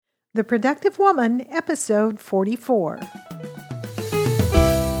The Productive Woman, Episode 44.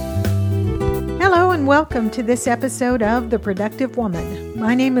 Hello and welcome to this episode of The Productive Woman.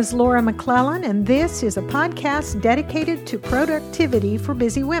 My name is Laura McClellan, and this is a podcast dedicated to productivity for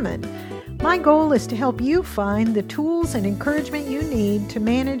busy women. My goal is to help you find the tools and encouragement you need to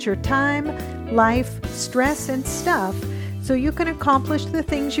manage your time, life, stress, and stuff so you can accomplish the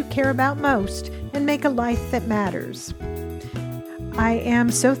things you care about most and make a life that matters. I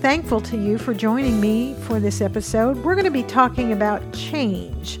am so thankful to you for joining me for this episode. We're going to be talking about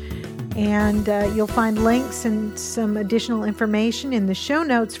change, and you'll find links and some additional information in the show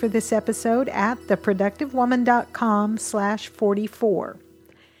notes for this episode at theproductivewoman.com/44.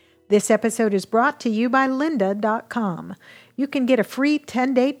 This episode is brought to you by lynda.com. You can get a free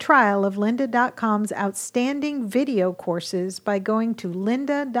 10-day trial of lynda.com's outstanding video courses by going to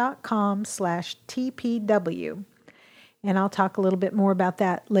lynda.com/TPW. And I'll talk a little bit more about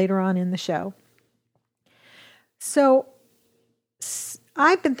that later on in the show. So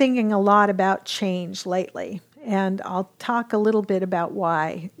I've been thinking a lot about change lately, and I'll talk a little bit about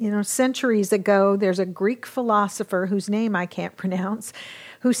why. Centuries ago, there's a Greek philosopher whose name I can't pronounce,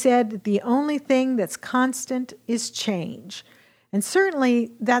 who said the only thing that's constant is change. And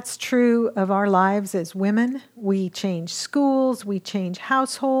certainly that's true of our lives as women. We change schools, we change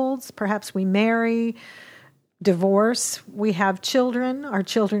households, perhaps we marry, divorce, we have children, our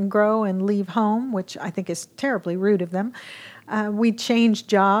children grow and leave home, which I think is terribly rude of them. We change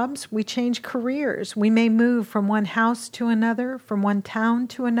jobs, we change careers. We may move from one house to another, from one town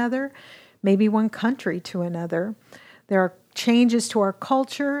to another, maybe one country to another. There are changes to our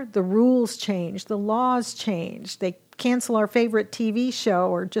culture, the rules change, the laws change. They cancel our favorite TV show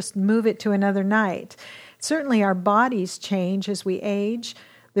or just move it to another night. Certainly our bodies change as we age.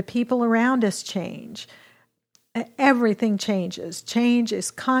 The people around us change. Everything changes. Change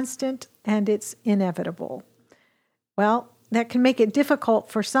is constant and it's inevitable. Well, that can make it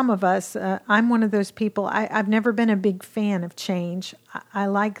difficult for some of us. I'm one of those people. I've never been a big fan of change. I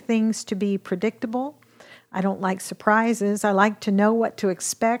like things to be predictable. I don't like surprises. I like to know what to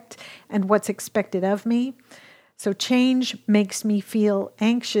expect and what's expected of me. So change makes me feel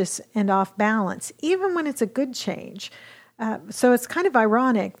anxious and off balance, even when it's a good change. So it's kind of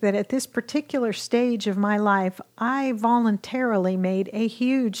ironic that at this particular stage of my life, I voluntarily made a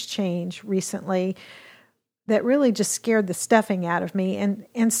huge change recently that really just scared the stuffing out of me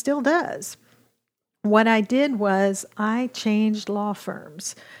and still does. What I did was I changed law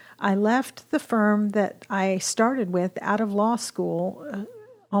firms. I left the firm that I started with out of law school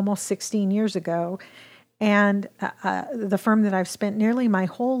almost 16 years ago, and the firm that I've spent nearly my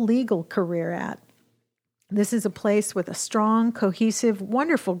whole legal career at. This is a place with a strong, cohesive,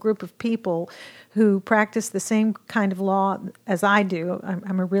 wonderful group of people who practice the same kind of law as I do.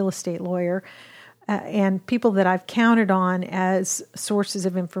 I'm a real estate lawyer, and people that I've counted on as sources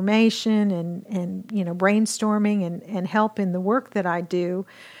of information and brainstorming and help in the work that I do.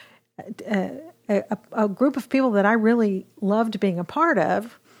 A group of people that I really loved being a part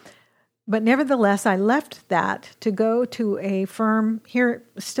of. But nevertheless, I left that to go to a firm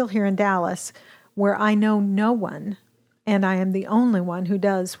still here in Dallas, where I know no one, and I am the only one who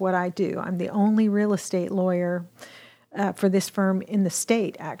does what I do. I'm the only real estate lawyer for this firm in the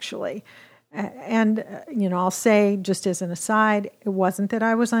state, actually. And I'll say, just as an aside, it wasn't that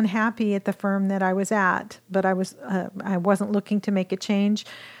I was unhappy at the firm that I was at, but I wasn't looking to make a change,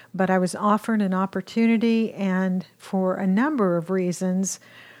 but I was offered an opportunity, and for a number of reasons,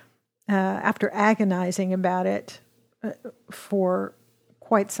 after agonizing about it for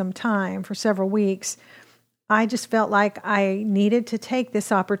quite some time, for several weeks, I just felt like I needed to take this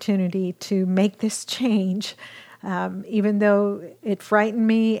opportunity to make this change, even though it frightened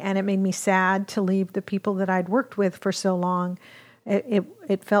me and it made me sad to leave the people that I'd worked with for so long.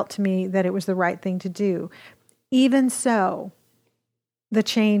 It felt to me that it was the right thing to do. Even so, the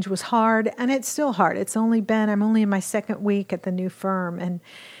change was hard, and it's still hard. I'm only in my second week at the new firm, and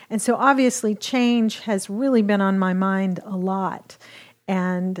so obviously change has really been on my mind a lot.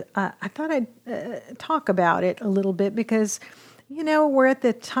 And I thought I'd talk about it a little bit because, we're at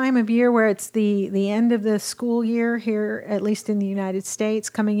the time of year where it's the end of the school year here, at least in the United States,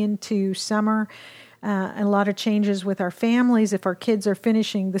 coming into summer. And a lot of changes with our families if our kids are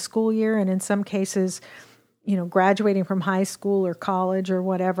finishing the school year, and in some cases, graduating from high school or college or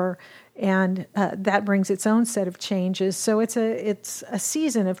whatever. And that brings its own set of changes. So it's a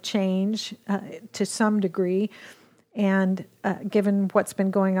season of change to some degree. And given what's been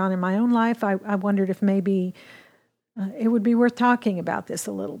going on in my own life, I wondered if maybe it would be worth talking about this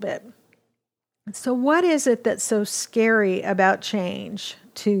a little bit. So what is it that's so scary about change?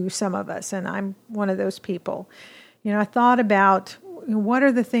 to some of us, and I'm one of those people. I thought about what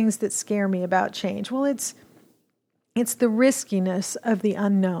are the things that scare me about change. Well, it's the riskiness of the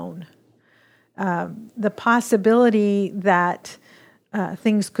unknown, the possibility that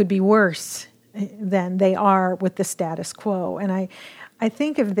things could be worse than they are with the status quo. And I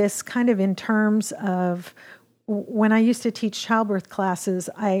think of this kind of in terms of when I used to teach childbirth classes,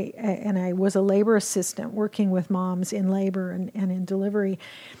 I was a labor assistant working with moms in labor and in delivery.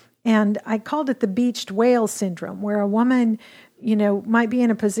 And I called it the beached whale syndrome, where a woman, might be in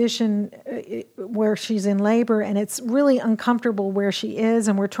a position where she's in labor and it's really uncomfortable where she is,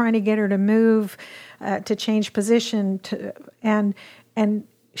 and we're trying to get her to move, to change position, and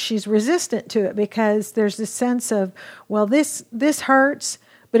she's resistant to it because there's this sense of, well, this hurts,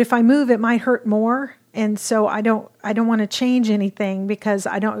 but if I move, it might hurt more. And so I don't want to change anything because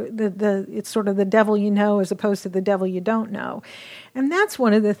it's sort of the devil you know as opposed to the devil you don't know. And that's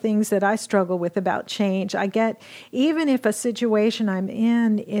one of the things that I struggle with about change. I get, even if a situation I'm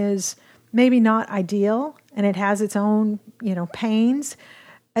in is maybe not ideal and it has its own, pains,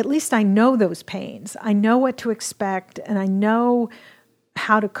 at least I know those pains. I know what to expect and I know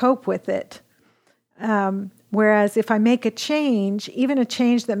how to cope with it. Whereas if I make a change, even a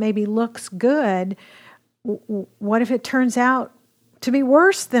change that maybe looks good, what if it turns out to be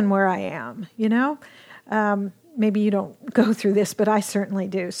worse than where I am, Maybe you don't go through this, but I certainly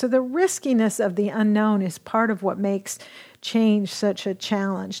do. So the riskiness of the unknown is part of what makes change such a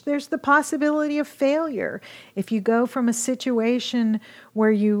challenge. There's the possibility of failure. If you go from a situation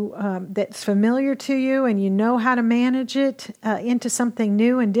where that's familiar to you and you know how to manage it into something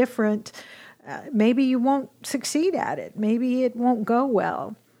new and different, maybe you won't succeed at it. Maybe it won't go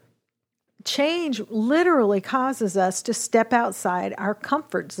well. Change literally causes us to step outside our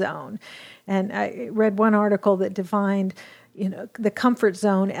comfort zone. And I read one article that defined, the comfort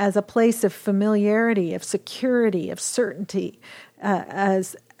zone as a place of familiarity, of security, of certainty, and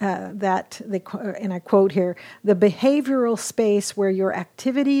I quote here, the behavioral space where your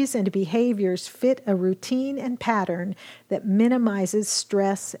activities and behaviors fit a routine and pattern that minimizes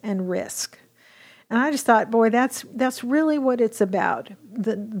stress and risk. And I just thought, boy, that's really what it's about.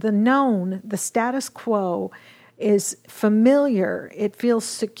 The known, the status quo is familiar. It feels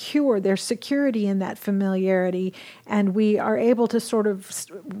secure. There's security in that familiarity, and we are able to sort of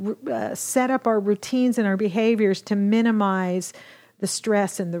set up our routines and our behaviors to minimize the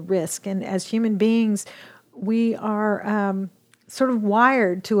stress and the risk. And as human beings, we are sort of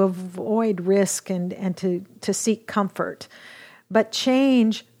wired to avoid risk and to seek comfort. But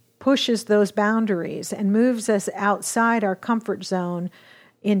change pushes those boundaries and moves us outside our comfort zone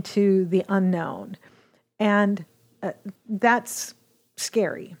into the unknown. And that's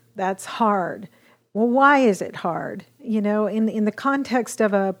scary. That's hard. Well, why is it hard? In the context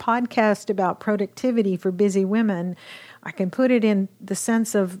of a podcast about productivity for busy women, I can put it in the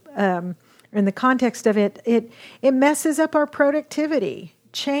sense of, in the context of it messes up our productivity.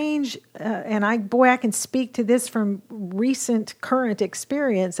 Change, and I can speak to this from recent current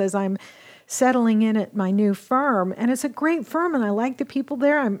experience as I'm settling in at my new firm, and it's a great firm, and I like the people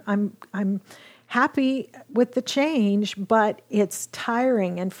there. I'm happy with the change, but it's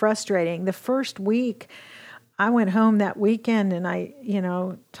tiring and frustrating. The first week, I went home that weekend, and I,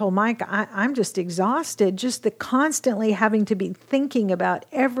 told Mike, I'm just exhausted, just the constantly having to be thinking about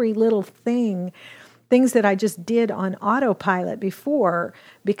every little things that I just did on autopilot before,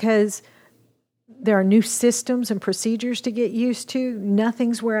 because there are new systems and procedures to get used to.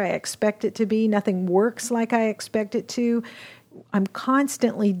 Nothing's where I expect it to be. Nothing works like I expect it to. I'm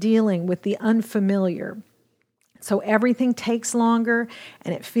constantly dealing with the unfamiliar. So everything takes longer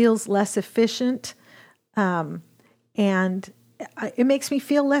and it feels less efficient. And it makes me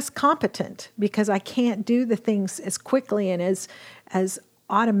feel less competent because I can't do the things as quickly and as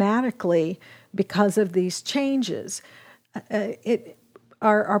automatically because of these changes.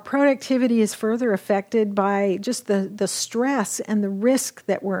 Our productivity is further affected by just the stress and the risk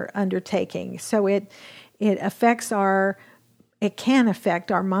that we're undertaking. So it can affect our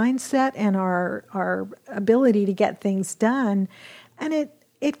mindset and our ability to get things done, and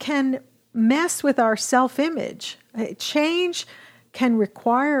it can mess with our self-image. Change can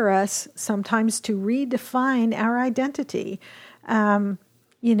require us sometimes to redefine our identity.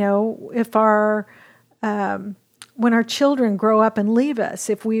 If when our children grow up and leave us,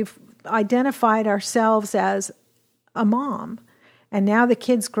 if we've identified ourselves as a mom, and now the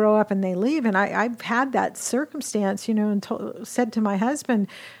kids grow up and they leave, and I've had that circumstance, and said to my husband,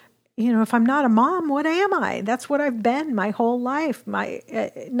 if I'm not a mom, what am I? That's what I've been my whole life.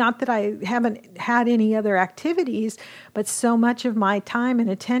 Not that I haven't had any other activities, but so much of my time and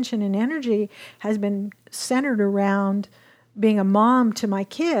attention and energy has been centered around being a mom to my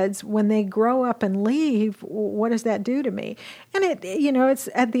kids. When they grow up and leave, what does that do to me? And it's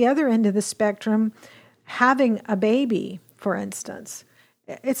at the other end of the spectrum, having a baby, for instance.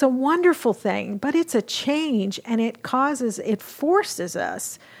 It's a wonderful thing, but it's a change, and it forces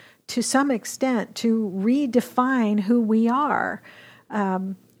us to some extent to redefine who we are.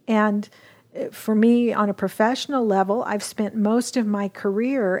 And for me, on a professional level, I've spent most of my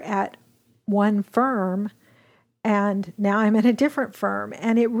career at one firm, and now I'm at a different firm.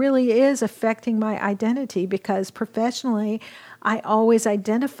 And it really is affecting my identity, because professionally, I always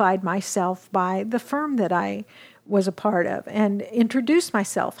identified myself by the firm that I was a part of and introduced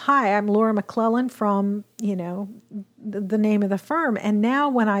myself. Hi, I'm Laura McClellan from, the name of the firm. And now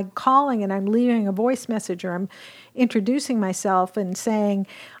when I'm calling and I'm leaving a voice message, or I'm introducing myself and saying,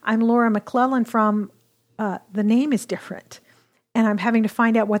 I'm Laura McClellan from, the name is different. And I'm having to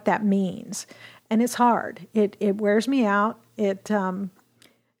find out what that means. And it's hard. It wears me out. It's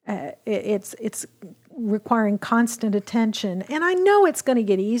requiring constant attention. And I know it's going to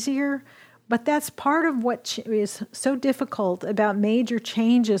get easier, but that's part of what is so difficult about major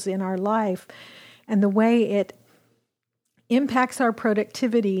changes in our life, and the way it impacts our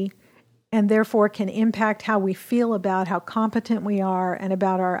productivity, and therefore can impact how we feel about how competent we are and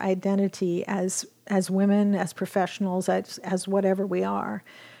about our identity as women, as professionals, as whatever we are.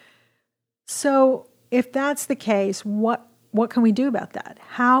 So if that's the case, what can we do about that?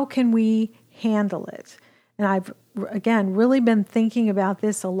 How can we handle it? And I've, again, really been thinking about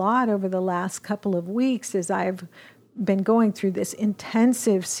this a lot over the last couple of weeks as I've been going through this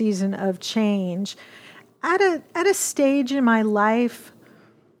intensive season of change at a stage in my life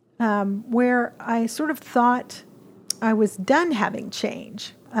where I sort of thought I was done having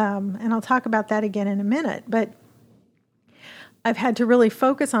change. And I'll talk about that again in a minute. But I've had to really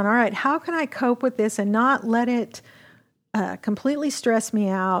focus on, all right, how can I cope with this and not let it completely stress me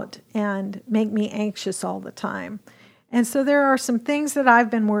out and make me anxious all the time? And so there are some things that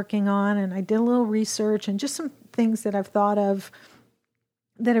I've been working on, and I did a little research and just some things that I've thought of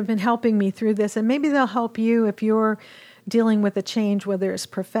that have been helping me through this. And maybe they'll help you if you're dealing with a change, whether it's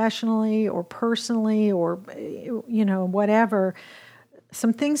professionally or personally or, whatever.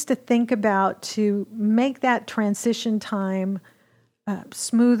 Some things to think about to make that transition time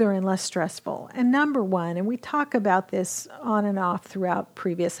smoother and less stressful. And number one, and we talk about this on and off throughout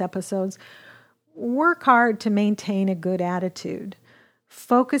previous episodes, work hard to maintain a good attitude.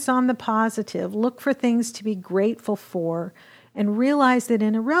 Focus on the positive. Look for things to be grateful for, and realize that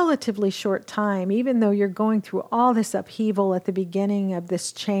in a relatively short time, even though you're going through all this upheaval at the beginning of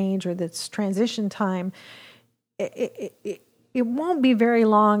this change or this transition time, it won't be very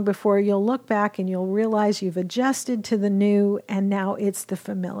long before you'll look back and you'll realize you've adjusted to the new, and now it's the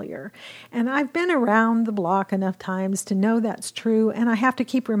familiar. And I've been around the block enough times to know that's true, and I have to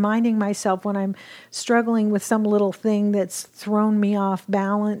keep reminding myself when I'm struggling with some little thing that's thrown me off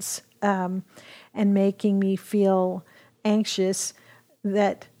balance and making me feel anxious,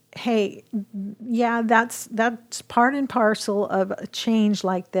 that, hey, yeah, that's part and parcel of a change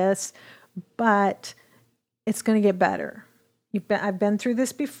like this, but it's going to get better. I've been through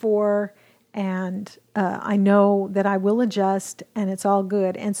this before, and I know that I will adjust, and it's all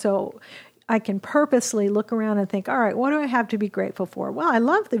good. And so I can purposely look around and think, all right, what do I have to be grateful for? Well, I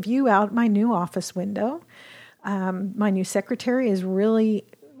love the view out my new office window. My new secretary is really,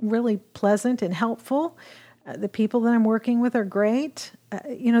 really pleasant and helpful. The people that I'm working with are great.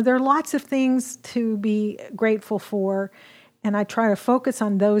 There are lots of things to be grateful for, and I try to focus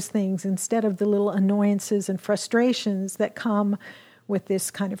on those things instead of the little annoyances and frustrations that come with this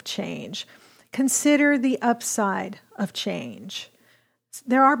kind of change. Consider the upside of change.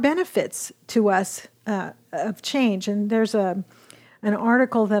 There are benefits to us of change, and there's an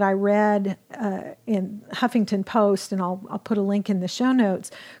article that I read in Huffington Post, and I'll put a link in the show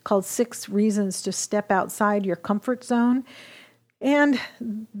notes, called 6 Reasons to Step Outside Your Comfort Zone. And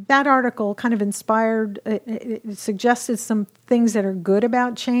that article kind of inspired, it suggested some things that are good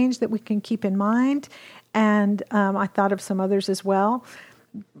about change that we can keep in mind. And I thought of some others as well.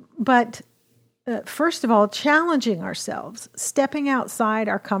 But first of all, challenging ourselves, stepping outside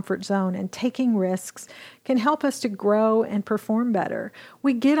our comfort zone and taking risks can help us to grow and perform better.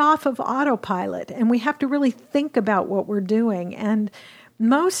 We get off of autopilot, and we have to really think about what we're doing. And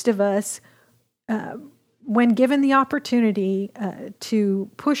most of us, when given the opportunity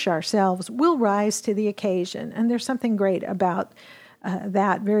to push ourselves, will rise to the occasion. And there's something great about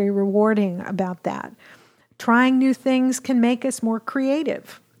that, very rewarding about that. Trying new things can make us more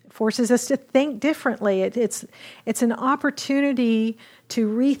creative. It forces us to think differently. It's an opportunity to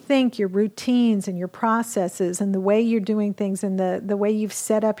rethink your routines and your processes and the way you're doing things and the way you've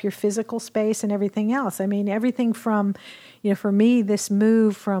set up your physical space and everything else. I mean, everything from, for me, this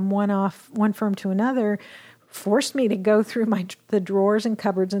move from one firm to another forced me to go through the drawers and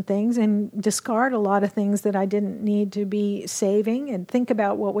cupboards and things and discard a lot of things that I didn't need to be saving and think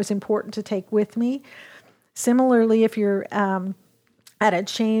about what was important to take with me. Similarly, if you're at a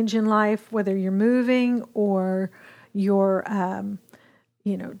change in life, whether you're moving or you're,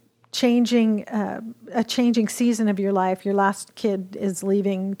 changing a changing season of your life, your last kid is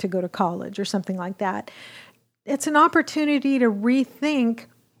leaving to go to college or something like that, it's an opportunity to rethink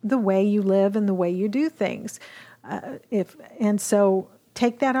the way you live and the way you do things. So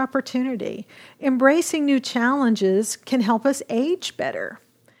take that opportunity. Embracing new challenges can help us age better.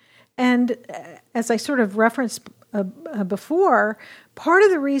 And as I sort of referenced before, part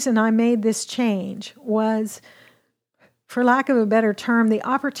of the reason I made this change was, for lack of a better term, the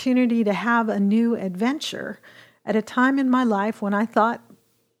opportunity to have a new adventure at a time in my life when I thought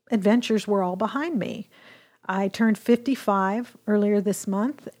adventures were all behind me. I turned 55 earlier this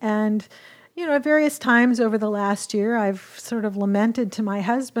month, and at various times over the last year, I've sort of lamented to my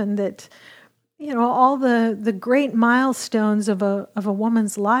husband that all the great milestones of a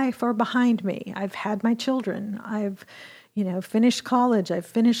woman's life are behind me. I've had my children. I've finished college. I've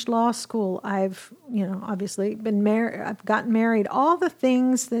finished law school. I've obviously been married. I've gotten married. All the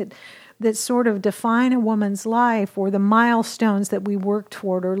things that sort of define a woman's life, or the milestones that we work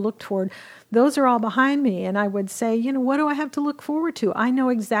toward or look toward, those are all behind me. And I would say, what do I have to look forward to? I know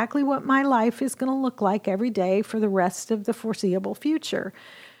exactly what my life is going to look like every day for the rest of the foreseeable future.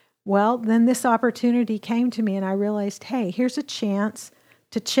 Well, then this opportunity came to me, and I realized, hey, here's a chance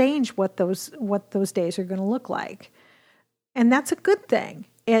to change what those days are going to look like. And that's a good thing.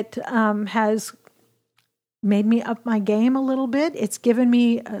 It has made me up my game a little bit. It's given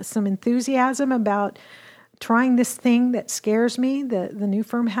me some enthusiasm about trying this thing that scares me. The new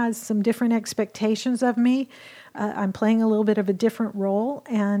firm has some different expectations of me. I'm playing a little bit of a different role,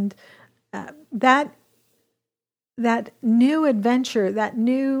 and that new adventure, that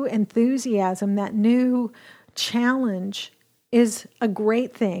new enthusiasm, that new challenge is a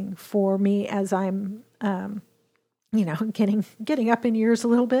great thing for me as I'm getting up in years a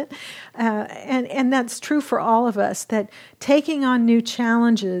little bit. And that's true for all of us, that taking on new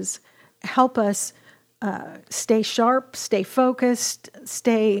challenges help us stay sharp, stay focused,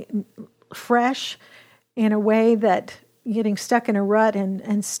 stay fresh in a way that getting stuck in a rut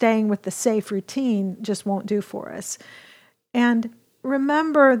and staying with the safe routine just won't do for us. And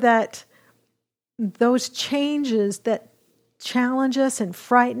remember that those changes that challenge us and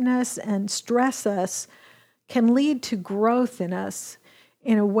frighten us and stress us can lead to growth in us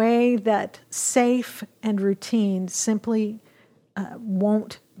in a way that safe and routine simply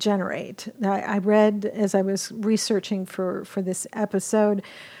won't generate. I read, as I was researching for this episode,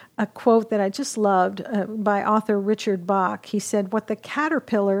 a quote that I just loved by author Richard Bach. He said, "What the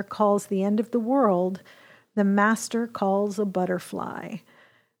caterpillar calls the end of the world, the master calls a butterfly."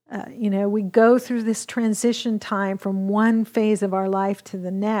 We go through this transition time from one phase of our life to the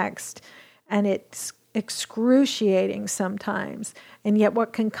next, and it's excruciating sometimes. And yet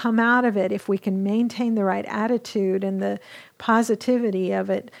what can come out of it, if we can maintain the right attitude and the positivity of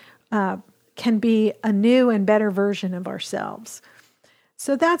it, can be a new and better version of ourselves.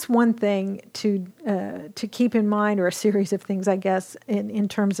 So that's one thing to keep in mind, or a series of things, I guess, in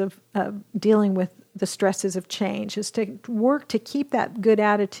terms of dealing with the stresses of change, is to work to keep that good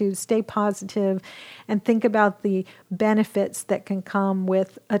attitude, stay positive, and think about the benefits that can come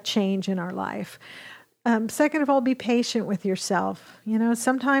with a change in our life. Second of all, be patient with yourself.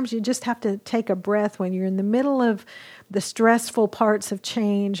 Sometimes you just have to take a breath when you're in the middle of the stressful parts of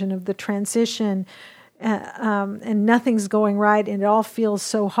change and of the transition, and nothing's going right and it all feels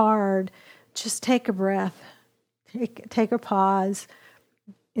so hard. Just take a breath. Take a pause.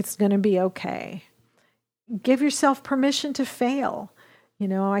 It's going to be okay. Give yourself permission to fail.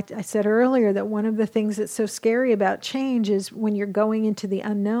 I said earlier that one of the things that's so scary about change is when you're going into the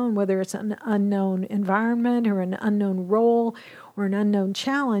unknown, whether it's an unknown environment or an unknown role or an unknown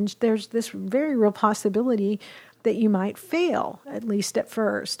challenge, there's this very real possibility that you might fail, at least at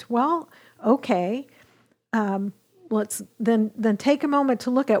first. Well, okay, let's then take a moment to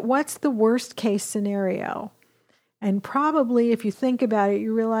look at what's the worst case scenario. And probably if you think about it,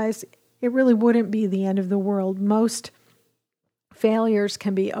 you realize it really wouldn't be the end of the world. Most failures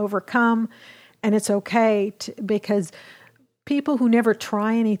can be overcome, and it's okay because People who never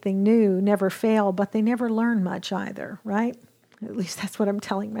try anything new never fail, but they never learn much either, right? At least that's what I'm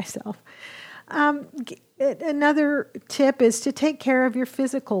telling myself. Another tip is to take care of your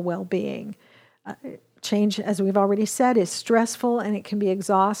physical well-being. Change, as we've already said, is stressful and it can be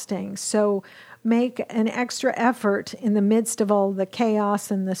exhausting. So make an extra effort in the midst of all the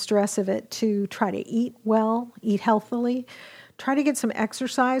chaos and the stress of it to try to eat well, eat healthily. Try to get some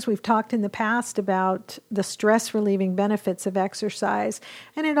exercise. We've talked in the past about the stress-relieving benefits of exercise,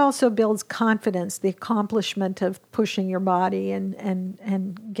 and it also builds confidence, the accomplishment of pushing your body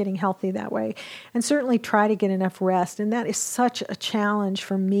and getting healthy that way. And certainly try to get enough rest. And that is such a challenge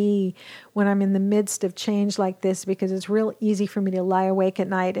for me when I'm in the midst of change like this, because it's real easy for me to lie awake at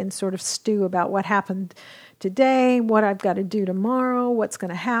night and sort of stew about what happened today, what I've got to do tomorrow, what's going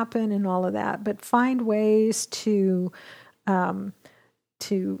to happen, and all of that. But find ways to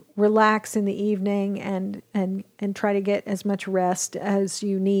relax in the evening and try to get as much rest as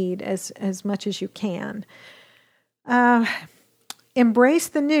you need, as much as you can. Embrace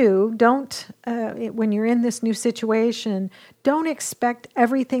the new. Don't, when you're in this new situation, don't expect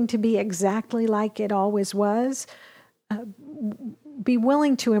everything to be exactly like it always was. Be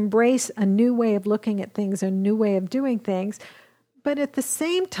willing to embrace a new way of looking at things, a new way of doing things, but at the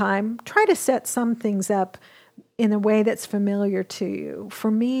same time, try to set some things up in a way that's familiar to you. For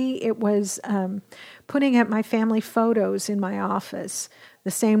me, it was putting up my family photos in my office,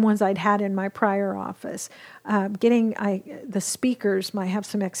 the same ones I'd had in my prior office. The speakers, I have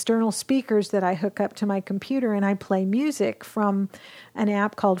some external speakers that I hook up to my computer, and I play music from an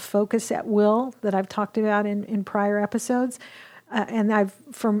app called Focus at Will that I've talked about in prior episodes. And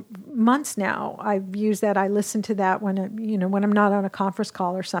for months now, I've used that. I listen to that when I'm not on a conference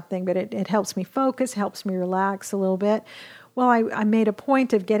call or something, but it helps me focus, helps me relax a little bit. Well, I made a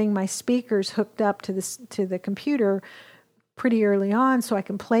point of getting my speakers hooked up to the computer pretty early on so I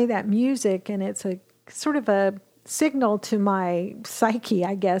can play that music, and it's a sort of a signal to my psyche,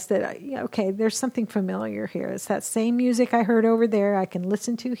 I guess, that, okay, there's something familiar here. It's that same music I heard over there I can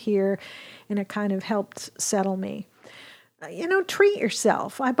listen to here, and it kind of helped settle me. Treat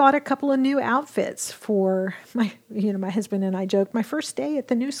yourself. I bought a couple of new outfits for my husband and I joked, my first day at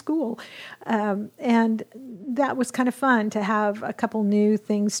the new school. And that was kind of fun to have a couple new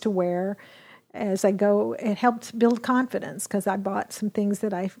things to wear as I go. It helped build confidence because I bought some things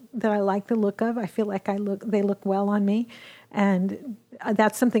that I like the look of. I feel like they look well on me. And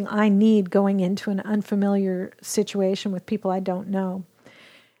that's something I need going into an unfamiliar situation with people I don't know.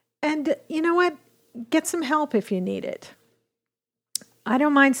 And you know what? Get some help if you need it. I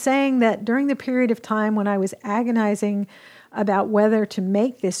don't mind saying that during the period of time when I was agonizing about whether to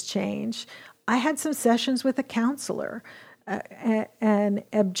make this change, I had some sessions with a counselor, an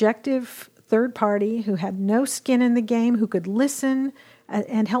objective third party who had no skin in the game, who could listen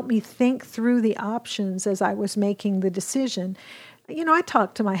and help me think through the options as I was making the decision. I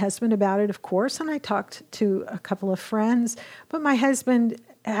talked to my husband about it, of course, and I talked to a couple of friends, but my husband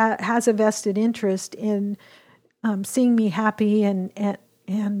has a vested interest in seeing me happy and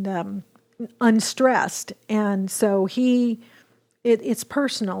unstressed, and so it's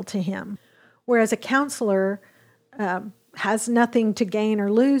personal to him. Whereas a counselor has nothing to gain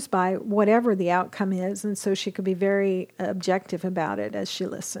or lose by whatever the outcome is, and so she could be very objective about it as she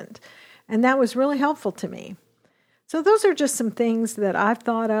listened, and that was really helpful to me. So those are just some things that I've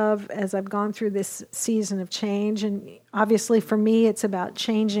thought of as I've gone through this season of change, and obviously for me, it's about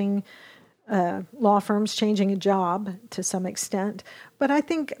changing law firms, changing a job to some extent. But I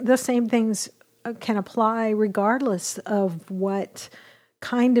think the same things can apply regardless of what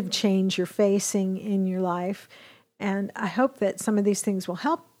kind of change you're facing in your life. And I hope that some of these things will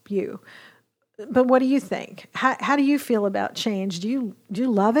help you. But what do you think? How do you feel about change? Do you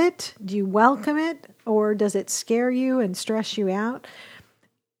love it? Do you welcome it? Or does it scare you and stress you out?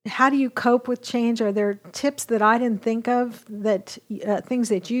 How do you cope with change? Are there tips that I didn't think of, that things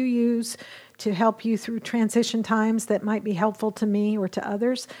that you use to help you through transition times that might be helpful to me or to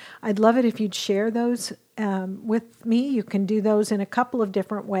others? I'd love it if you'd share those with me. You can do those in a couple of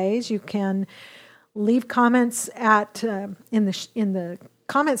different ways. You can leave comments in the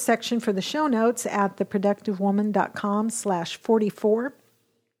comments section for the show notes at theproductivewoman.com/44.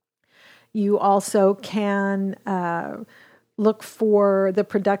 You also can look for The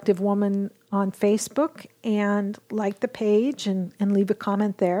Productive Woman on Facebook and like the page and leave a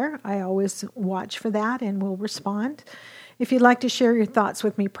comment there. I always watch for that and will respond. If you'd like to share your thoughts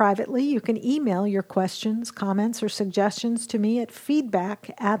with me privately, you can email your questions, comments, or suggestions to me at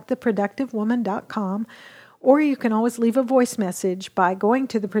feedback@theproductivewoman.com, Or you can always leave a voice message by going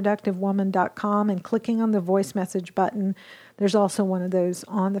to theproductivewoman.com and clicking on the voice message button. There's also one of those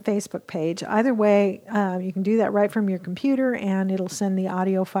on the Facebook page. Either way, you can do that right from your computer, and it'll send the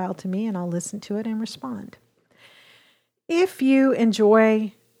audio file to me, and I'll listen to it and respond. If you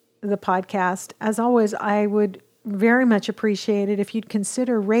enjoy the podcast, as always, I would very much appreciate it if you'd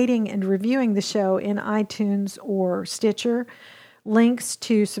consider rating and reviewing the show in iTunes or Stitcher. Links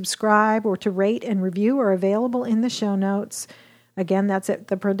to subscribe or to rate and review are available in the show notes. Again, that's at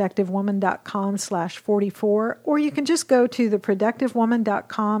theproductivewoman.com/44, or you can just go to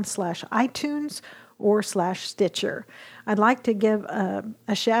theproductivewoman.com/iTunes or /Stitcher. I'd like to give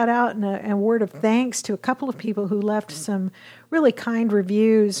a shout out and a word of thanks to a couple of people who left some really kind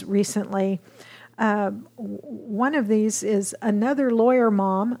reviews recently. One of these is another lawyer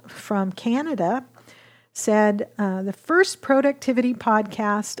mom from Canada, said, the first productivity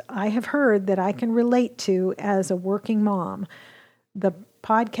podcast I have heard that I can relate to as a working mom. The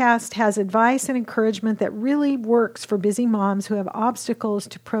podcast has advice and encouragement that really works for busy moms who have obstacles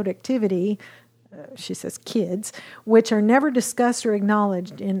to productivity, she says kids, which are never discussed or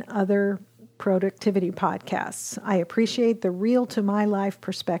acknowledged in other productivity podcasts. I appreciate the real to my life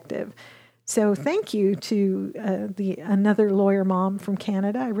perspective. So thank you to another lawyer mom from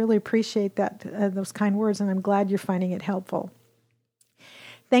Canada. I really appreciate that those kind words, and I'm glad you're finding it helpful.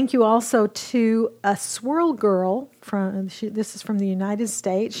 Thank you also to a Swirl Girl, this is from the United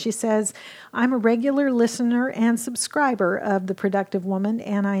States. She says, I'm a regular listener and subscriber of The Productive Woman,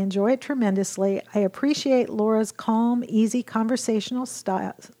 and I enjoy it tremendously. I appreciate Laura's calm, easy conversational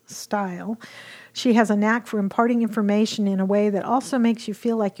style. She has a knack for imparting information in a way that also makes you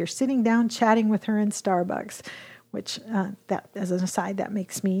feel like you're sitting down chatting with her in Starbucks, which, that as an aside, that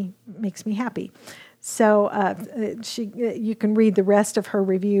makes me happy. So you can read the rest of her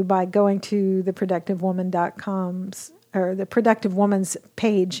review by going to theproductivewoman.com's or the Productive Woman's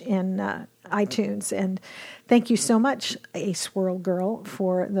page in iTunes. And thank you so much, A Swirl Girl,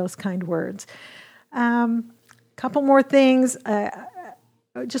 for those kind words. Couple more things. I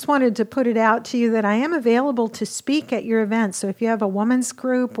just wanted to put it out to you that I am available to speak at your events. So if you have a women's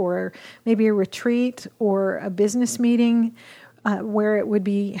group or maybe a retreat or a business meeting where it would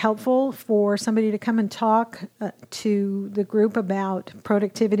be helpful for somebody to come and talk to the group about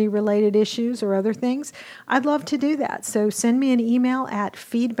productivity-related issues or other things, I'd love to do that. So send me an email at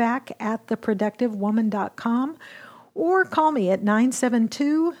feedback@theproductivewoman.com or call me at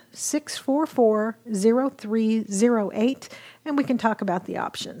 972-644-0308, and we can talk about the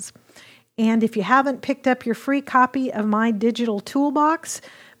options. And if you haven't picked up your free copy of my digital toolbox,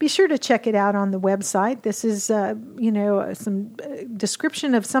 be sure to check it out on the website. This is, some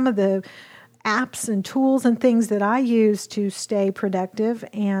description of some of the apps and tools and things that I use to stay productive,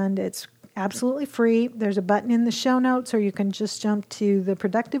 and it's absolutely free. There's a button in the show notes, or you can just jump to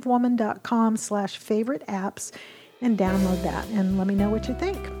theproductivewoman.com/favorite apps and download that and let me know what you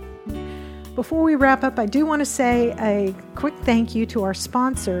think. Before we wrap up, I do want to say a quick thank you to our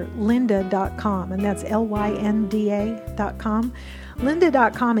sponsor, lynda.com, and that's lynda.com.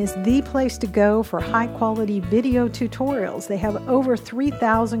 Lynda.com is the place to go for high-quality video tutorials. They have over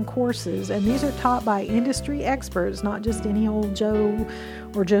 3,000 courses, and these are taught by industry experts, not just any old Joe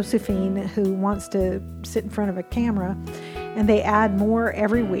or Josephine who wants to sit in front of a camera. And they add more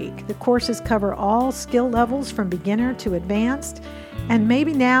every week. The courses cover all skill levels from beginner to advanced. And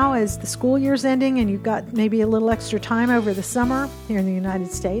maybe now, as the school year's ending and you've got maybe a little extra time over the summer here in the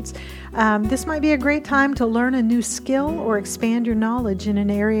United States, this might be a great time to learn a new skill or expand your knowledge in an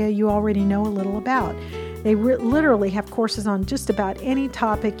area you already know a little about. They literally have courses on just about any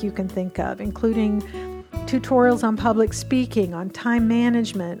topic you can think of, including tutorials on public speaking, on time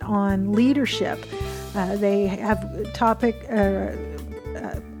management, on leadership. They have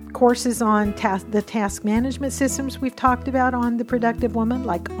courses on the task management systems we've talked about on The Productive Woman,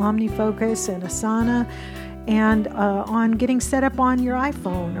 like OmniFocus and Asana, and on getting set up on your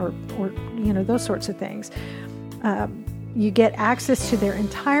iPhone or those sorts of things. You get access to their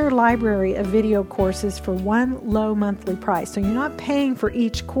entire library of video courses for one low monthly price. So you're not paying for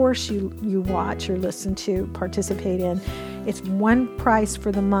each course you watch or listen to, participate in. It's one price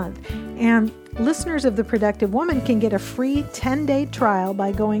for the month. And listeners of The Productive Woman can get a free 10-day trial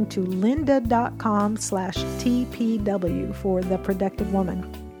by going to lynda.com/TPW for The Productive Woman.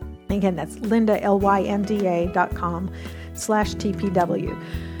 Again, that's Lynda, lynda.com/TPW.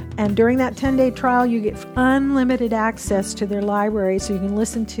 And during that 10-day trial, you get unlimited access to their library, so you can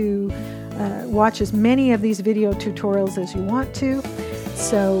listen to, watch as many of these video tutorials as you want to.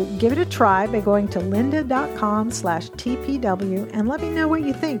 So give it a try by going to lynda.com/TPW and let me know what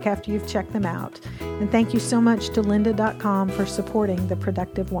you think after you've checked them out. And thank you so much to lynda.com for supporting The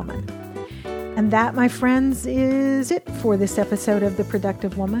Productive Woman. And that, my friends, is it for this episode of The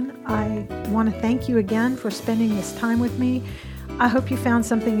Productive Woman. I want to thank you again for spending this time with me. I hope you found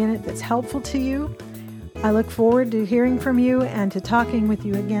something in it that's helpful to you. I look forward to hearing from you and to talking with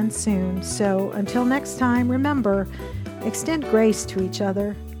you again soon. So until next time, remember, extend grace to each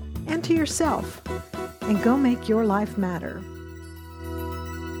other and to yourself, and go make your life matter.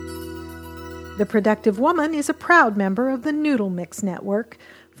 The Productive Woman is a proud member of the Noodle Mix Network.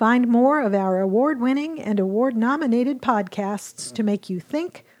 Find more of our award-winning and award-nominated podcasts to make you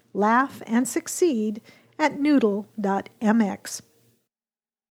think, laugh, and succeed at noodle.mx.